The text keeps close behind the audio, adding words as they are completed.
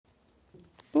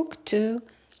Book 2,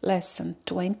 Lesson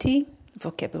 20,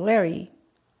 Vocabulary.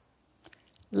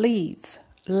 Leave,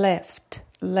 left,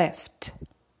 left.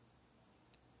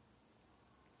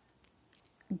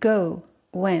 Go,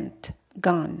 went,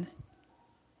 gone.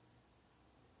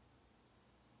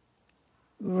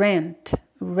 Rent,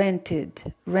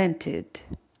 rented, rented.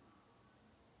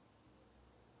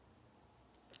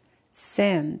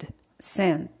 Send,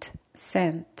 sent,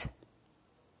 sent.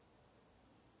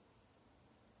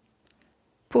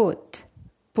 Put,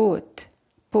 put,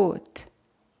 put.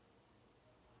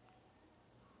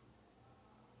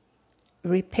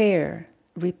 Repair,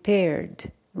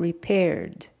 repaired,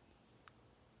 repaired.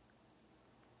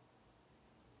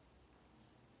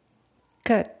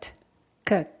 Cut,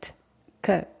 cut,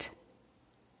 cut.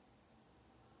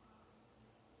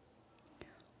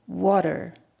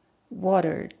 Water,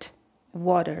 watered,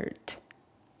 watered.